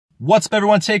What's up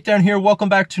everyone, Takedown here. Welcome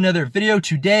back to another video.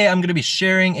 Today I'm going to be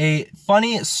sharing a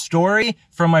funny story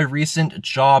from my recent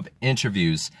job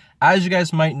interviews. As you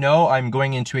guys might know, I'm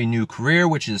going into a new career,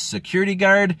 which is security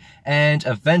guard, and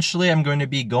eventually I'm going to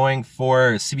be going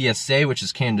for CBSA, which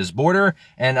is Canada's border.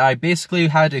 And I basically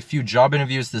had a few job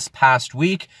interviews this past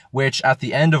week, which at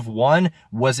the end of one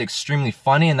was extremely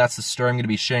funny, and that's the story I'm going to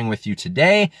be sharing with you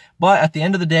today. But at the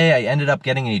end of the day, I ended up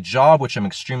getting a job, which I'm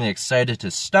extremely excited to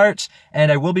start,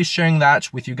 and I will be sharing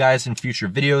that with you guys in future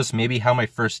videos, maybe how my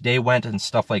first day went and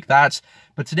stuff like that.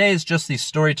 But today is just the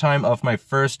story time of my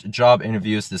first job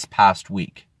interviews this past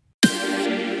week.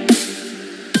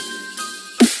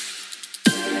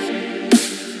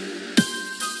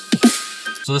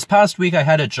 So this past week I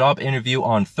had a job interview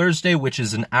on Thursday, which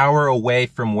is an hour away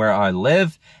from where I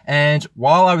live. And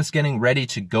while I was getting ready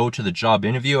to go to the job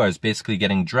interview, I was basically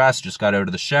getting dressed, just got out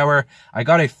of the shower. I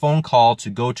got a phone call to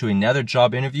go to another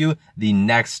job interview the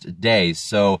next day.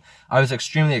 So I was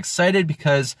extremely excited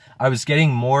because I was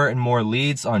getting more and more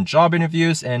leads on job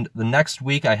interviews. And the next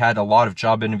week I had a lot of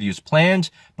job interviews planned,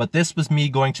 but this was me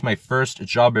going to my first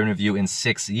job interview in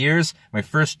 6 years, my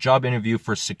first job interview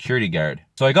for security guard.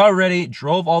 So I got ready,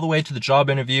 drove all the way to the job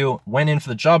interview, went in for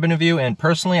the job interview, and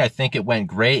personally, I think it went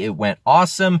great. It went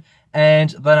awesome. And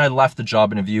then I left the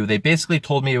job interview. They basically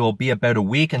told me it will be about a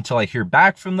week until I hear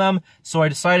back from them. So I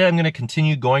decided I'm going to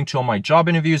continue going to all my job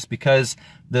interviews because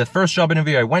the first job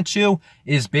interview I went to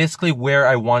is basically where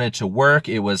I wanted to work.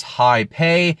 It was high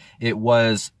pay. It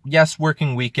was, yes,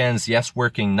 working weekends, yes,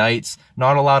 working nights,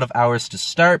 not a lot of hours to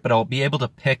start, but I'll be able to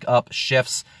pick up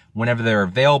shifts whenever they're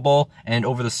available, and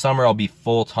over the summer I'll be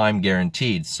full-time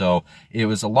guaranteed. So it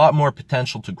was a lot more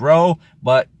potential to grow,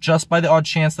 but just by the odd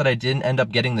chance that I didn't end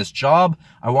up getting this job,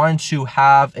 I wanted to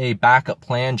have a backup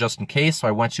plan just in case, so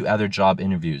I went to other job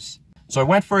interviews. So I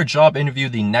went for a job interview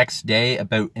the next day,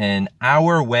 about an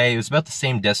hour away. It was about the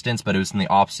same distance, but it was in the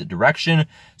opposite direction.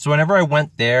 So whenever I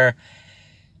went there,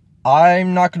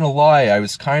 I'm not gonna lie, I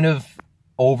was kind of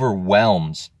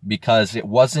overwhelmed because it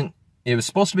was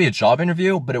supposed to be a job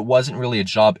interview, but it wasn't really a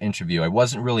job interview. I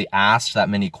wasn't really asked that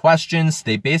many questions.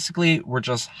 They basically were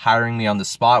just hiring me on the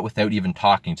spot without even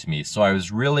talking to me. So I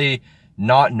was really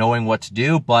not knowing what to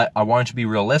do, but I wanted to be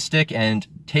realistic and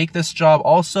take this job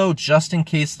also just in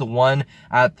case the one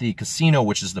at the casino,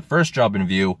 which is the first job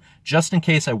interview, just in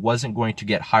case I wasn't going to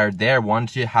get hired there, I wanted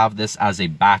to have this as a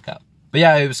backup. But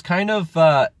yeah, it was kind of,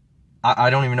 I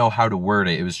don't even know how to word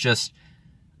it. It was just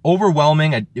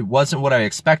overwhelming. It wasn't what I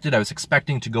expected. I was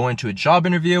expecting to go into a job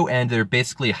interview and they're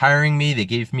basically hiring me. They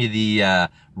gave me the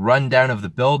rundown of the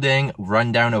building,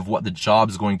 rundown of what the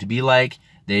job's going to be like.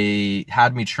 They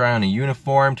had me try on a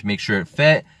uniform to make sure it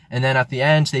fit. And then at the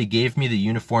end, they gave me the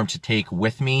uniform to take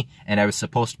with me, and I was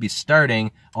supposed to be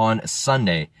starting on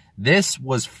Sunday. This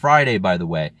was Friday, by the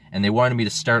way, and they wanted me to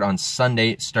start on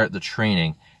Sunday, start the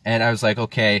training. And I was like,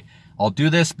 okay, I'll do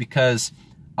this because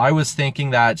I was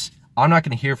thinking that I'm not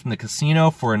going to hear from the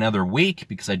casino for another week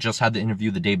because I just had the interview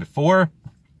the day before.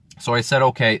 So I said,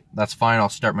 okay, that's fine. I'll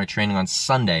start my training on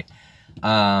Sunday.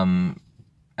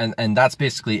 And that's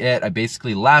basically it. I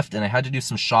basically left and I had to do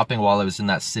some shopping while I was in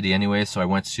that city anyway. So I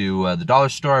went to the dollar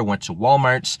store. I went to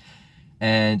Walmart.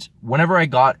 And whenever I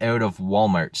got out of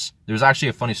Walmart, there's actually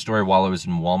a funny story while I was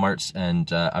in Walmart,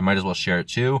 and I might as well share it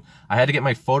too. I had to get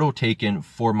my photo taken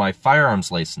for my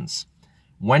firearms license.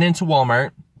 Went into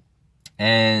Walmart,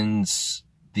 and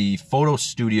the photo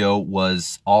studio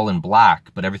was all in black,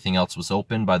 but everything else was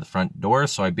open by the front door.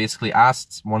 So I basically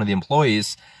asked one of the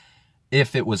employees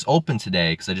if it was open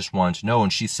today, because I just wanted to know.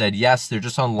 And she said, yes, they're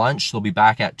just on lunch. They'll be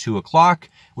back at 2 o'clock,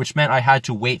 which meant I had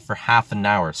to wait for half an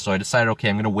hour. So I decided, okay,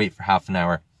 I'm going to wait for half an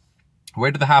hour.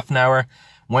 Waited the half an hour,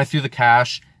 went through the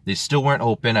cash. They still weren't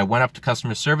open. I went up to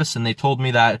customer service and they told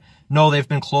me that, no, they've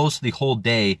been closed the whole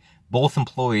day. Both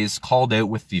employees called out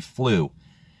with the flu.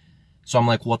 So I'm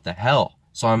like, what the hell?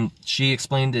 So she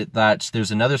explained it that there's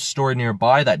another store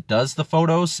nearby that does the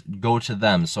photos, go to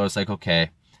them. So I was like, okay.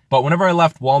 But whenever I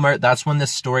left Walmart, that's when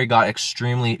this story got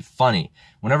extremely funny.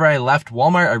 Whenever I left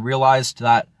Walmart, I realized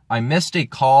that I missed a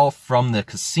call from the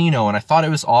casino, and I thought it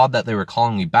was odd that they were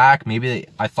calling me back. Maybe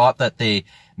I thought that they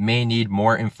may need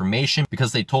more information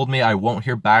because they told me I won't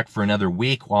hear back for another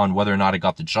week on whether or not I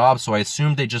got the job. So I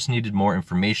assumed they just needed more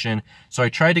information. So I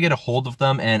tried to get a hold of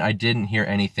them and I didn't hear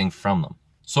anything from them.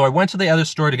 So I went to the other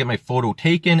store to get my photo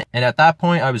taken, and at that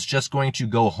point I was just going to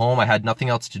go home. I had nothing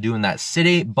else to do in that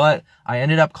city, but I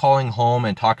ended up calling home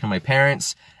and talking to my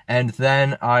parents, and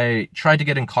then I tried to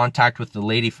get in contact with the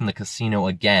lady from the casino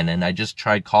again, and I just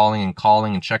tried calling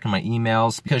and checking my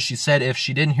emails, because she said if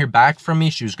she didn't hear back from me,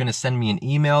 she was going to send me an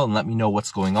email and let me know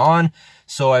what's going on.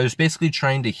 So I was basically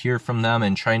trying to hear from them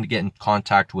and trying to get in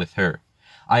contact with her.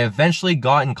 I eventually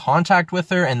got in contact with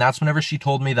her, and that's whenever she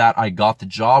told me that I got the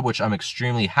job, which I'm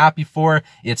extremely happy for.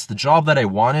 It's the job that I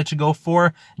wanted to go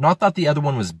for. Not that the other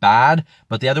one was bad,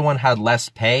 but the other one had less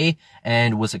pay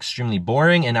and was extremely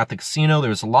boring. And at the casino, there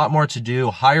was a lot more to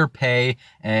do, higher pay,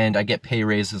 and I get pay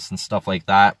raises and stuff like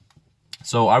that.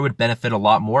 So I would benefit a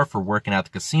lot more for working at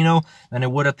the casino than I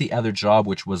would at the other job,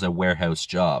 which was a warehouse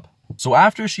job. So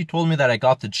after she told me that I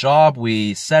got the job,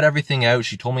 we set everything out.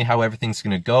 She told me how everything's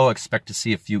going to go. Expect to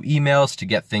see a few emails to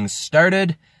get things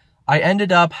started. I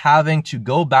ended up having to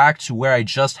go back to where I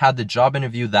just had the job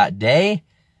interview that day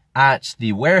at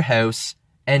the warehouse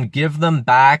and give them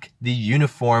back the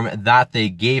uniform that they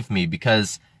gave me,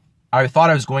 because I thought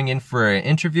I was going in for an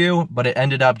interview, but it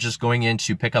ended up just going in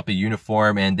to pick up a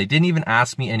uniform, and they didn't even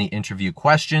ask me any interview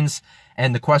questions.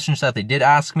 And the questions that they did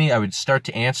ask me, I would start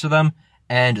to answer them,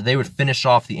 and they would finish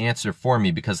off the answer for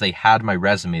me because they had my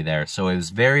resume there. So it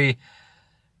was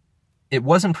it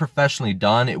wasn't professionally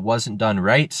done. It wasn't done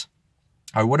right.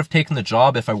 I would have taken the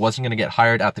job if I wasn't going to get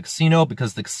hired at the casino,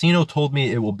 because the casino told me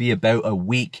it will be about a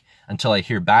week until I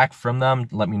hear back from them,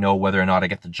 let me know whether or not I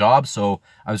get the job. So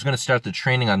I was going to start the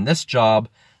training on this job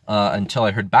until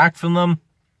I heard back from them.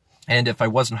 And if I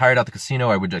wasn't hired at the casino,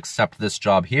 I would accept this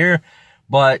job here.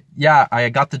 But yeah, I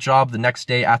got the job the next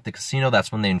day at the casino.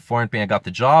 That's when they informed me I got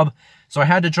the job. So I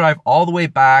had to drive all the way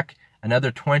back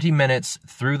another 20 minutes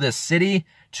through this city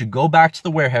to go back to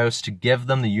the warehouse to give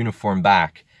them the uniform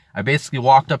back. I basically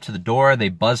walked up to the door. They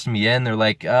buzzed me in. They're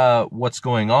like, what's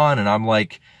going on? And I'm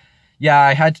like, yeah,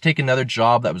 I had to take another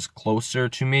job that was closer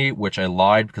to me, which I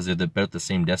lied because they're about the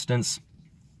same distance.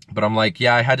 But I'm like,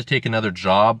 yeah, I had to take another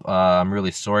job. I'm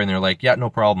really sorry. And they're like, yeah, no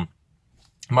problem.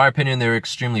 In my opinion, they were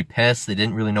extremely pissed. They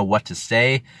didn't really know what to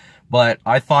say, but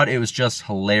I thought it was just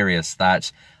hilarious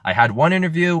that I had one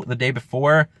interview the day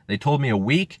before. They told me a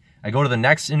week. I go to the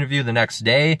next interview the next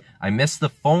day. I missed the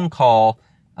phone call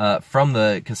from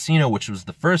the casino, which was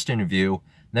the first interview.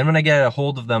 Then when I get a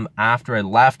hold of them after I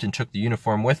left and took the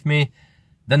uniform with me,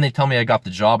 then they tell me I got the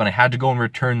job, and I had to go and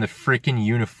return the freaking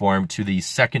uniform to the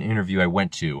second interview I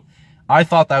went to. I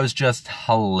thought that was just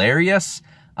hilarious.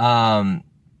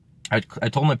 I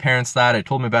told my parents that, I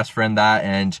told my best friend that,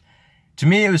 and to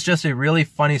me, it was just a really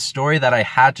funny story that I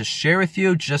had to share with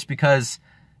you, just because,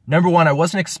 number one, I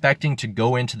wasn't expecting to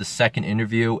go into the second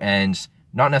interview and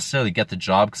not necessarily get the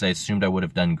job, because I assumed I would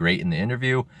have done great in the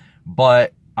interview,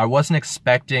 but I wasn't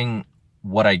expecting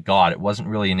what I got. It wasn't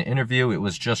really an interview. It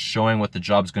was just showing what the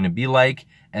job's going to be like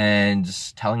and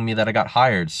telling me that I got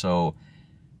hired. So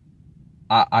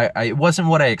it wasn't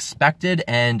what I expected,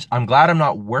 and I'm glad I'm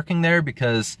not working there,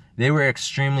 because they were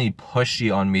extremely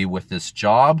pushy on me with this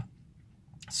job.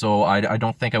 So I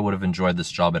don't think I would have enjoyed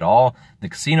this job at all. The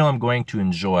casino I'm going to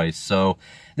enjoy. So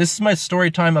this is my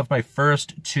story time of my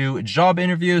first 2 job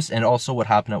interviews, and also what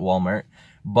happened at Walmart.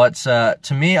 But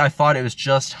to me, I thought it was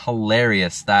just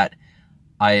hilarious that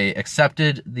I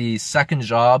accepted the second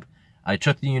job, I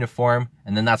took the uniform,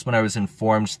 and then that's when I was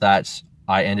informed that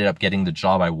I ended up getting the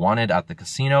job I wanted at the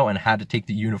casino and had to take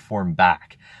the uniform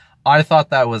back. I thought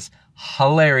that was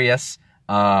hilarious.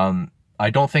 I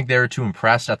don't think they were too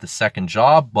impressed at the second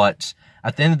job, but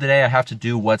at the end of the day, I have to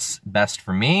do what's best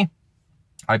for me.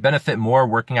 I benefit more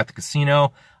working at the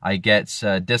casino. I get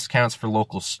discounts for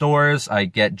local stores. I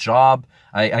get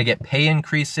I get pay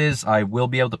increases. I will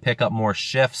be able to pick up more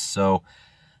shifts. So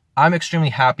I'm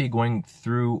extremely happy going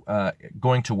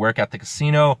to work at the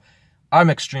casino. I'm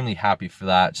extremely happy for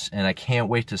that, and I can't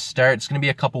wait to start. It's going to be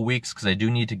a couple weeks because I do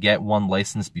need to get one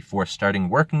license before starting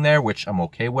working there, which I'm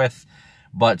okay with.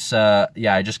 But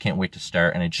yeah, I just can't wait to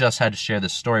start, and I just had to share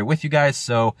this story with you guys.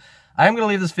 So I'm going to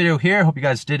leave this video here. Hope you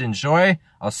guys did enjoy.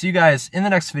 I'll see you guys in the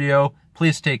next video.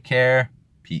 Please take care.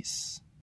 Peace.